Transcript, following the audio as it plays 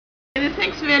This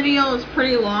next video is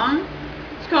pretty long.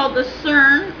 It's called the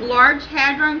CERN Large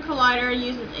Hadron Collider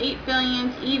uses 8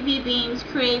 billion EV beams,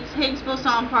 creates Higgs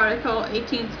Boson particle,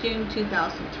 18th June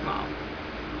 2012.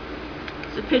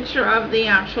 It's a picture of the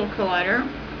actual collider.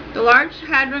 The Large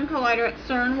Hadron Collider at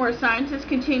CERN, where scientists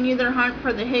continue their hunt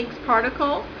for the Higgs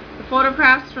particle. The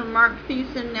photographs from Mark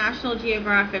Thewson, National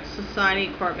Geographic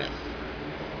Society, Corvus.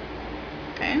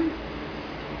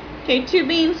 Okay, two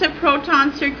beams of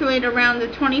protons circulate around the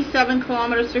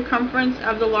 27-kilometer circumference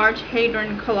of the Large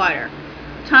Hadron Collider.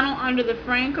 Tunnel under the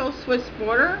Franco-Swiss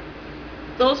border.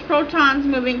 Those protons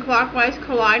moving clockwise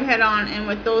collide head-on, and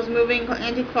with those moving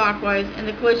anti-clockwise, and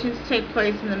the collisions take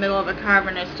place in the middle of a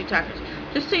cavernous detector.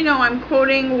 Just so you know, I'm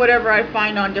quoting whatever I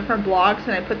find on different blogs,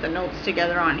 and I put the notes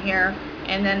together on here,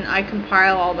 and then I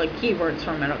compile all the keywords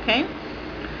from it, okay?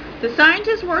 The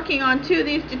scientists working on two of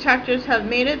these detectors have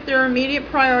made it their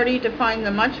immediate priority to find the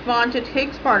much-vaunted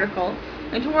Higgs particle,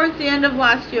 and towards the end of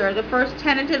last year, the first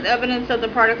tentative evidence of the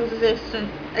particle's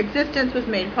existence was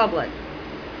made public.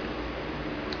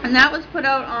 And that was put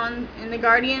out in the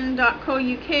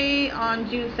Guardian.co.uk on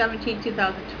June 17,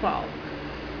 2012.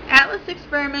 Atlas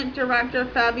Experiment Director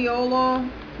Fabiola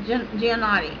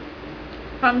Giannotti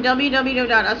from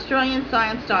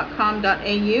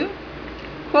www.australianscience.com.au.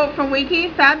 Quote from Wiki: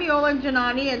 Fabiola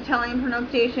Giannotti, Italian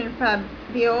pronunciation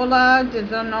Fabiola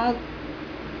Giannotti,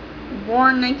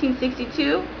 born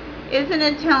 1962, is an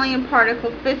Italian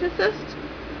particle physicist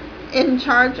in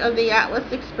charge of the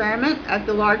Atlas experiment at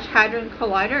the Large Hadron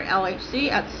Collider, LHC,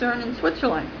 at CERN in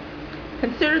Switzerland,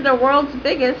 considered the world's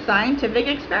biggest scientific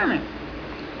experiment.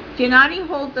 Giannotti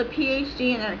holds a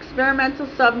PhD in experimental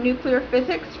subnuclear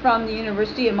physics from the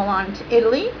University of Milan,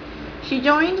 Italy. She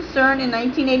joined CERN in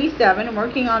 1987,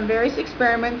 working on various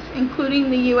experiments,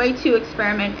 including the UA2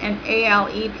 experiment and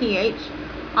ALEPH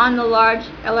on the Large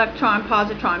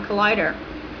Electron-Positron Collider.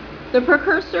 The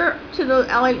precursor to the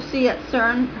LHC at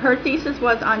CERN, her thesis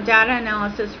was on data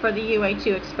analysis for the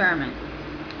UA2 experiment.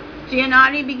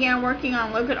 Giannotti began working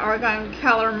on liquid Argon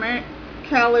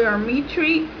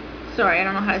Calorimetry, I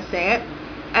don't know how to say it,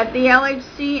 at the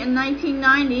LHC in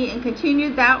 1990, and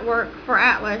continued that work for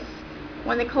Atlas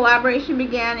when the collaboration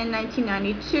began in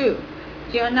 1992.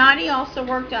 Giannotti also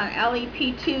worked on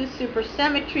LEP2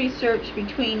 Supersymmetry search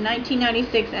between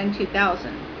 1996 and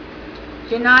 2000.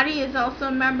 Giannotti is also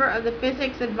a member of the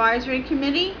Physics Advisory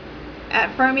Committee at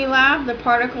Fermilab, the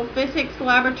particle physics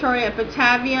laboratory at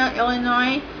Batavia,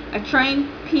 Illinois. A trained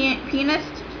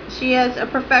pianist, she has a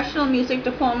professional music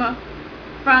diploma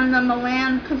from the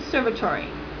Milan Conservatory.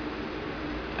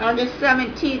 August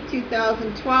 17,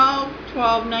 2012,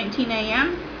 12:19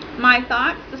 a.m. My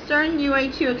thoughts: the CERN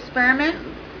UA2 experiment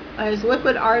is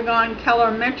liquid Argon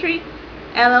Calorimetry,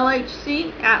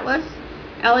 LHC, Atlas,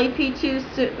 LEP2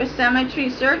 Supersymmetry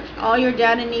search. All your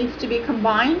data needs to be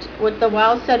combined with the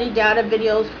WOW SETI data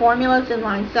videos formulas in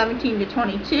lines 17 to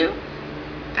 22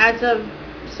 as of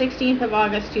 16th of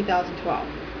August 2012.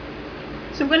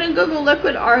 So I'm going to Google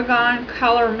liquid Argon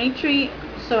Calorimetry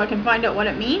so I can find out what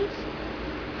it means.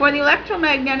 For the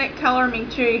electromagnetic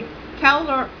calorimeter,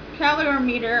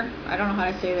 I don't know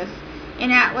how to say this, in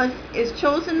Atlas is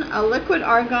chosen a liquid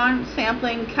argon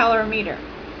sampling calorimeter.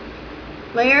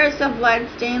 Layers of lead,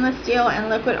 stainless steel, and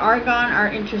liquid argon are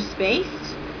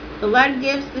interspaced. The lead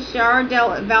gives the shower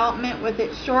development with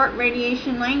its short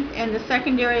radiation length, and the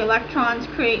secondary electrons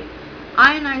create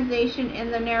ionization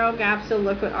in the narrow gaps of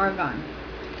liquid argon.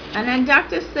 An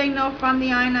inductive signal from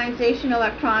the ionization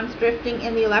electrons drifting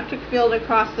in the electric field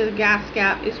across the gas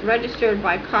gap is registered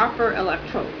by copper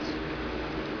electrodes.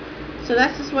 So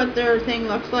this is what their thing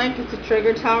looks like. It's a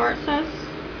trigger tower, it says.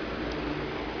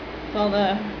 It's all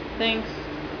the things.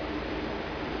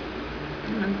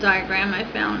 And a diagram I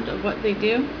found of what they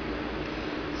do.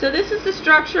 So this is the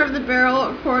structure of the barrel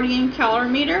accordion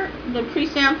calorimeter. The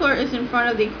presampler is in front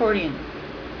of the accordion.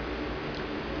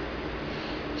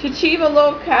 To achieve a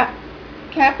low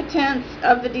capacitance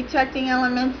of the detecting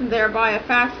elements and thereby a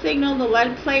fast signal, the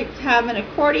lead plates have an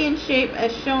accordion shape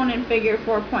as shown in figure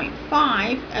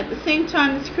 4.5. At the same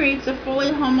time, this creates a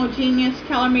fully homogeneous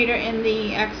calorimeter in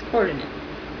the x-coordinate,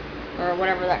 or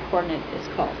whatever that coordinate is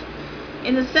called.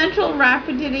 In the central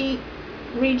rapidity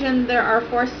region, there are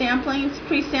 4 samplings.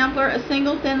 Pre-sampler, a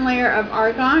single thin layer of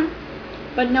argon,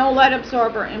 but no lead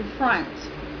absorber in front.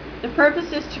 The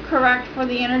purpose is to correct for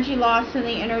the energy loss in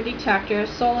the inner detector,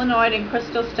 solenoid, and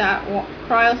cryostat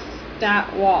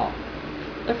wall.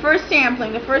 The first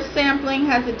sampling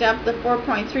has a depth of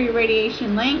 4.3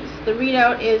 radiation lengths. The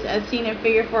readout is as seen in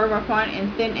figure 4.1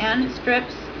 in thin end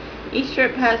strips. Each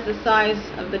strip has the size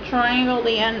of the triangle,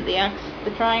 the end, the X,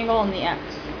 the triangle, and the X.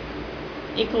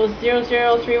 equals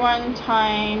 0031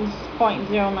 times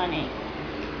 0.098.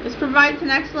 This provides an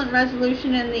excellent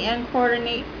resolution in the n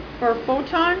coordinate for a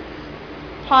photon.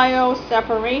 Pi-O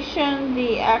separation,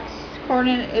 the x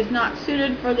coordinate is not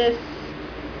suited for this,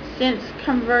 since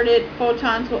converted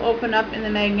photons will open up in the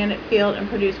magnetic field and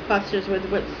produce clusters with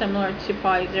widths similar to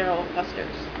pi-0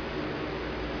 clusters.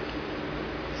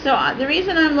 So the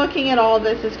reason I'm looking at all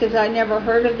this is because I never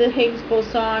heard of the Higgs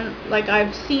boson. Like,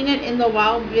 I've seen it in the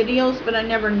WOW videos, but I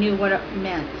never knew what it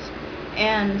meant.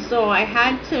 And so I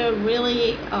had to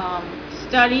really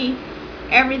study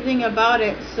everything about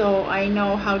it so I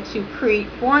know how to create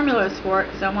formulas for it,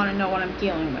 because I want to know what I'm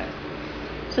dealing with.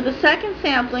 So the second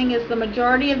sampling is the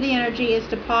majority of the energy is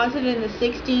deposited in the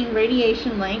 16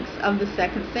 radiation lengths of the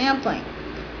second sampling.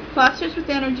 Clusters with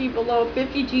energy below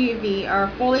 50 GeV are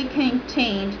fully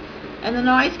contained, and the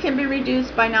noise can be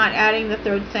reduced by not adding the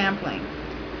third sampling.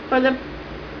 For the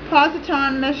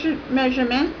positon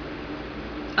measurement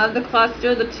of the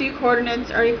cluster, the two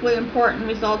coordinates are equally important,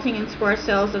 resulting in square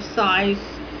cells of size.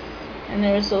 And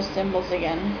there's those symbols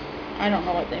again. I don't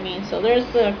know what they mean. So there's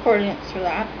the coordinates for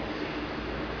that.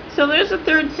 So there's a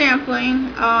third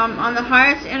sampling. On the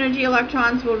highest energy,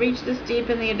 electrons will reach this deep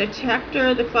in the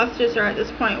detector. The clusters are at this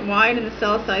point wide, and the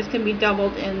cell size can be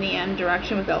doubled in the n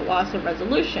direction without loss of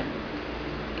resolution.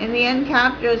 In the n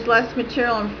cap, there is less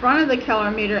material in front of the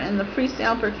calorimeter, and the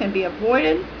pre-sampler can be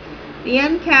avoided. The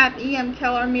n cap EM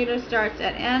calorimeter starts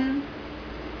at n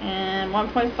and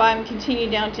 1.5 and continue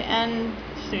down to n.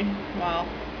 Wow,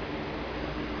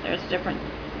 there's different.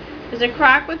 There's a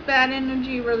crack with bad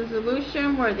energy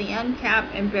resolution where the end cap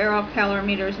and barrel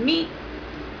calorimeters meet.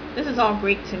 This is all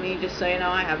Greek to me, just so you know.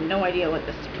 I have no idea what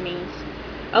this means.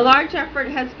 A large effort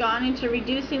has gone into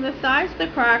reducing the size of the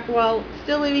crack while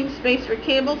still leaving space for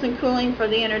cables and cooling for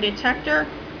the inner detector.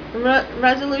 The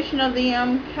resolution of the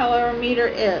EM calorimeter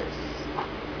is.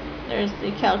 There's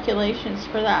the calculations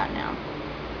for that now.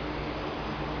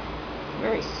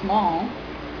 Very small.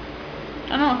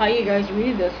 I don't know how you guys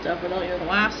read this stuff without your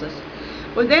glasses.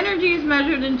 With energy is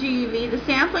measured in GeV, the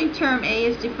sampling term A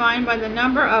is defined by the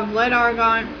number of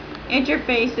lead-argon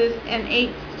interfaces and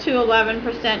 8 to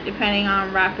 11% depending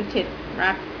on rapidity.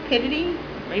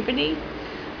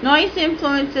 Noise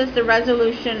influences the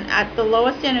resolution at the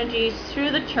lowest energies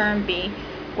through the term B,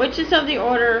 which is of the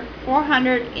order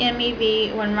 400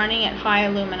 MeV when running at high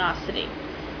luminosity.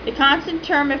 The constant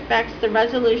term affects the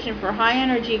resolution for high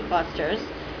energy clusters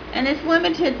and is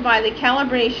limited by the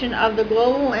calibration of the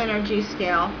global energy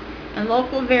scale and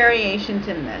local variations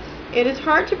in this. It is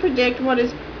hard to predict but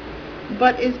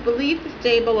is believed to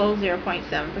stay below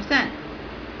 0.7%.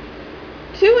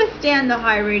 To withstand the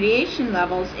high radiation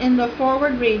levels in the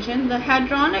forward region, the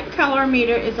hadronic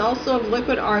calorimeter is also of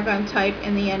liquid argon type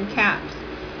in the end caps.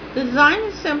 The design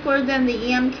is simpler than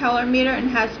the EM calorimeter and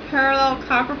has parallel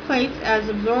copper plates as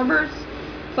absorbers,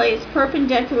 placed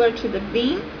perpendicular to the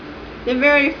beam. The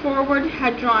very forward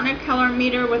hadronic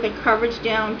calorimeter with a coverage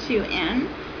down to N,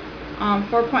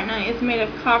 4.9, is made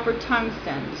of copper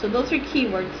tungsten. So those are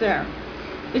keywords there.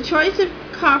 The choice of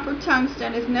copper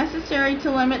tungsten is necessary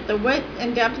to limit the width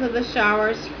and depth of the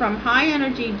showers from high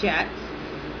energy jets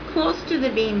close to the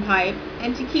beam pipe,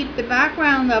 and to keep the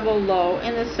background level low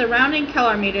in the surrounding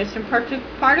calorimeters from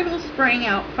particles spraying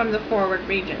out from the forward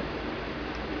region.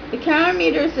 The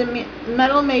calorimeter is a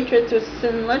metal matrix with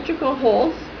cylindrical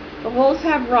holes. The holes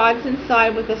have rods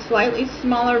inside with a slightly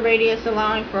smaller radius,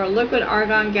 allowing for a liquid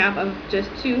argon gap of just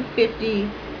 250,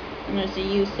 and there's a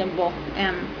U symbol,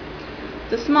 M.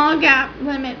 The small gap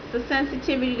limits the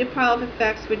sensitivity to pileup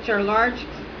effects, which are large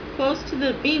close to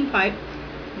the beam pipe,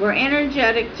 where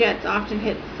energetic jets often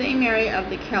hit the same area of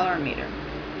the calorimeter.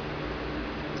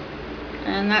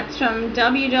 And that's from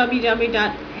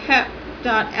www.hep.lu.se.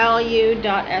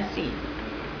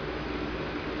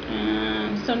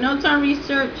 So notes on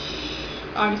research,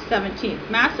 August 17th.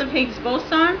 Massive Higgs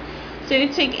boson. So you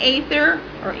take ether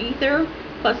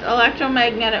plus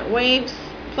electromagnetic waves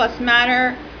plus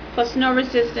matter plus no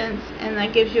resistance, and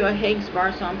that gives you a Higgs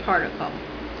boson particle.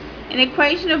 An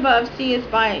equation above C is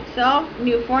by itself.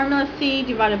 New formula C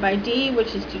divided by D,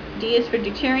 which is D is for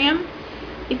deuterium.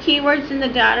 The keywords in the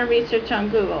data research on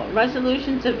Google.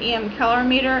 Resolutions of EM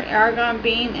calorimeter, argon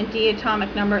beam, and D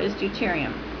atomic number is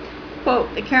deuterium.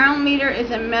 Quote, the calorimeter is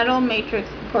a metal matrix.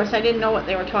 Of course, I didn't know what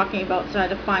they were talking about, so I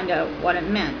had to find out what it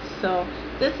meant. So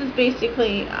this is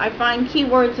basically, I find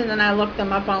keywords and then I look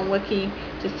them up on Wiki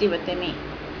to see what they mean.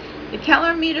 The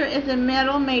calorimeter is a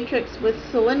metal matrix with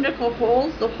cylindrical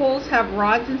holes. The holes have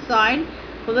rods inside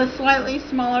with a slightly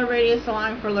smaller radius,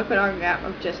 allowing for a liquid argon gap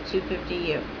of just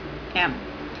 250 M.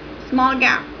 Small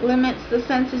gap limits the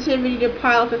sensitivity to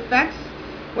pileup effects.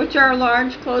 which are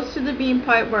large, close to the beam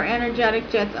pipe where energetic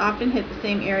jets often hit the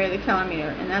same area of the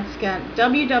calorimeter, and that's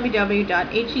www.hep.lu.se.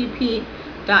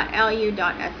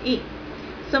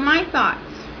 So my thoughts,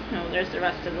 there's the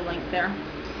rest of the link there.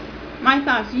 My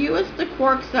thoughts, U is the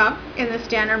quarks up in the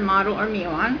standard model or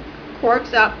muon,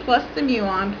 quarks up plus the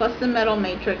muon plus the metal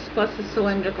matrix plus the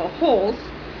cylindrical holes.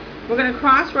 We're going to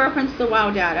cross-reference the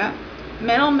WOW data.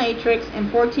 Metal matrix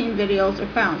and 14 videos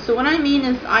are found. So what I mean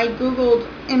is I googled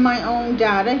in my own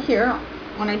data here,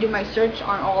 when I do my search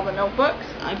on all the notebooks,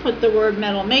 I put the word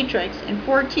metal matrix, and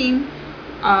 14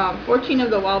 of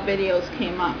the WOW videos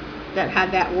came up that had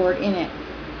that word in it.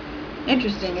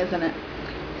 Interesting, isn't it?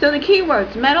 So the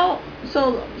keywords, metal,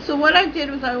 so what I did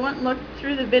was I went and looked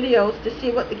through the videos to see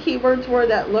what the keywords were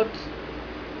that looked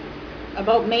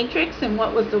about matrix and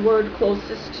what was the word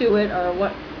closest to it, or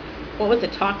what was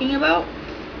it talking about.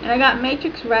 And I got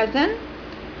matrix resin,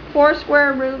 4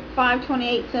 square root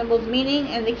 528 symbols meaning,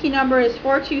 and the key number is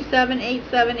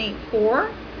 4278784.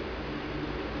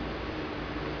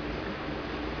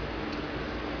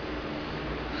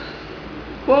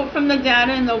 Quote from the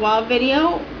data in the WOW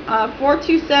video,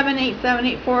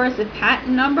 4278784 is the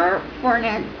patent number for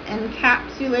an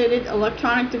encapsulated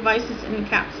electronic devices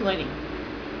encapsulating.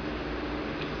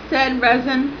 Said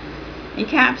resin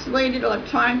encapsulated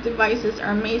electronic devices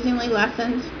are amazingly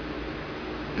lessened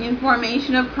in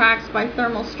formation of cracks by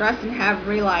thermal stress and have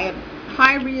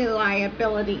high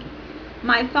reliability.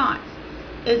 My thoughts,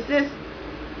 is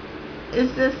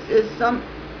some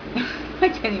I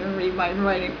can't even read my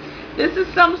writing. This is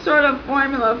some sort of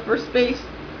formula for space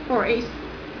for a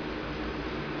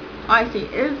I see,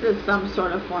 is this some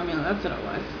sort of formula? That's what it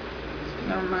was.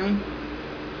 Never mind.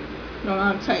 Don't know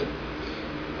how to type.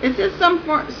 Is this some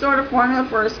sort of formula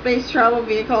for a space travel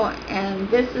vehicle, and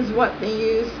this is what they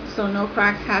use so no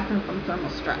cracks happen from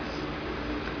thermal stress?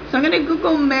 So I'm going to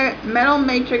Google metal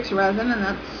matrix resin, and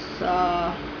that's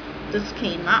this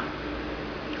came up.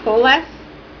 Supersymmetry.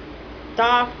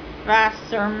 That's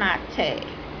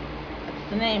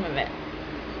the name of it.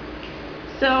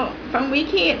 So from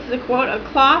Wiki, it's the quote, a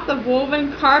cloth of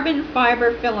woven carbon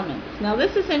fiber filaments. Now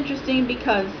this is interesting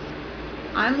because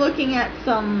I'm looking at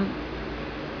some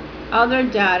other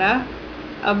data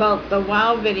about the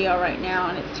WOW video right now,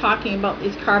 and it's talking about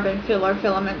these carbon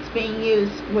filaments being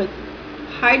used with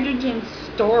hydrogen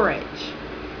storage.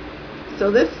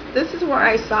 So this is where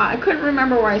I saw, I couldn't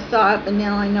remember where I saw it, but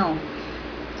now I know.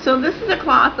 So this is a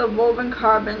cloth of woven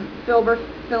carbon fiber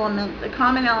filaments, a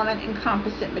common element in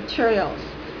composite materials.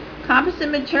 Composite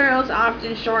materials,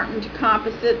 often shortened to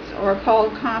composites or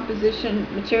called composition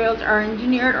materials, are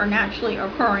engineered or naturally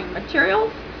occurring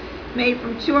materials made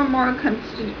from two or more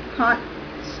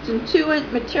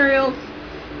constituent materials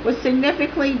with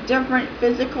significantly different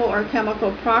physical or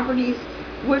chemical properties,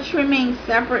 which remain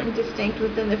separate and distinct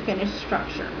within the finished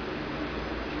structure.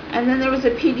 And then there was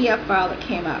a PDF file that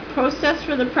came up. Process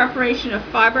for the preparation of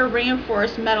fiber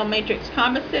reinforced metal matrix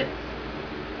composites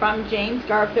from James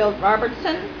Garfield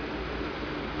Robertson.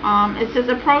 It says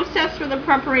a process for the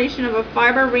preparation of a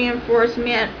fiber reinforced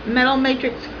metal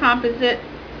matrix composite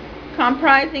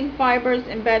comprising fibers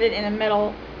embedded in a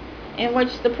metal, in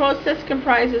which the process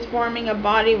comprises forming a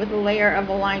body with a layer of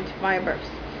aligned fibers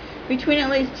between at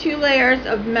least two layers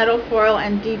of metal foil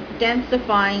and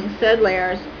densifying said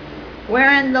layers,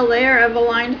 wherein the layer of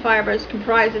aligned fibers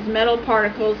comprises metal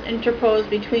particles interposed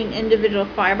between individual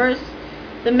fibers,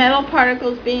 the metal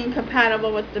particles being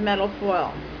compatible with the metal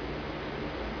foil.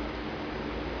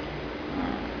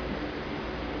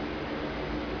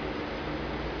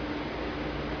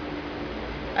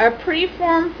 A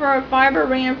preform for a fiber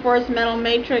reinforced metal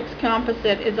matrix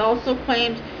composite is also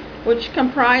claimed, which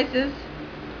comprises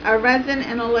a resin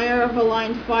and a layer of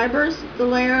aligned fibers, the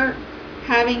layer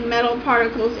having metal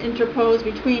particles interposed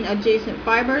between adjacent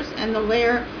fibers, and the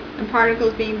layer and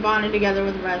particles being bonded together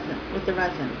with the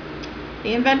resin.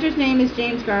 The inventor's name is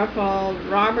James Garfield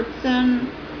Robertson.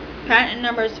 Patent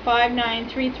number is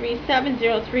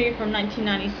 5933703 from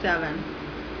 1997.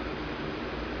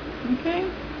 Okay.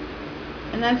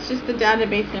 And that's just the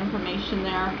database information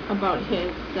there about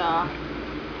his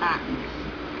patents.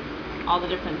 All the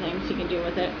different things you can do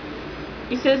with it.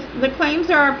 He says, the claims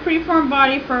are a preformed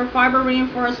body for a fiber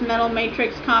reinforced metal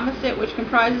matrix composite which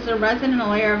comprises a resin and a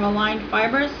layer of aligned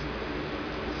fibers.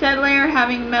 Said layer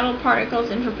having metal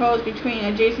particles interposed between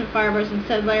adjacent fibers, and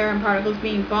said layer and particles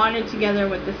being bonded together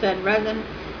with the said resin.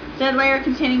 Said layer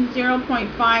containing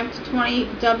 0.5 to 20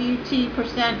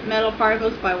 WT% metal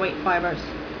particles by weight fibers.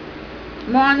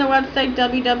 More on the website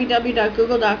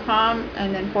www.google.com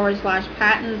and then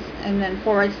 /patents and then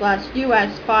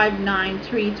 /US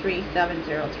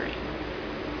 5933703.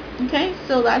 Okay,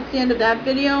 so that's the end of that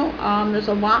video. There's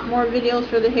a lot more videos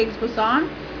for the Higgs boson,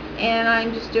 and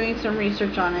I'm just doing some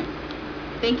research on it.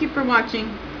 Thank you for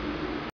watching.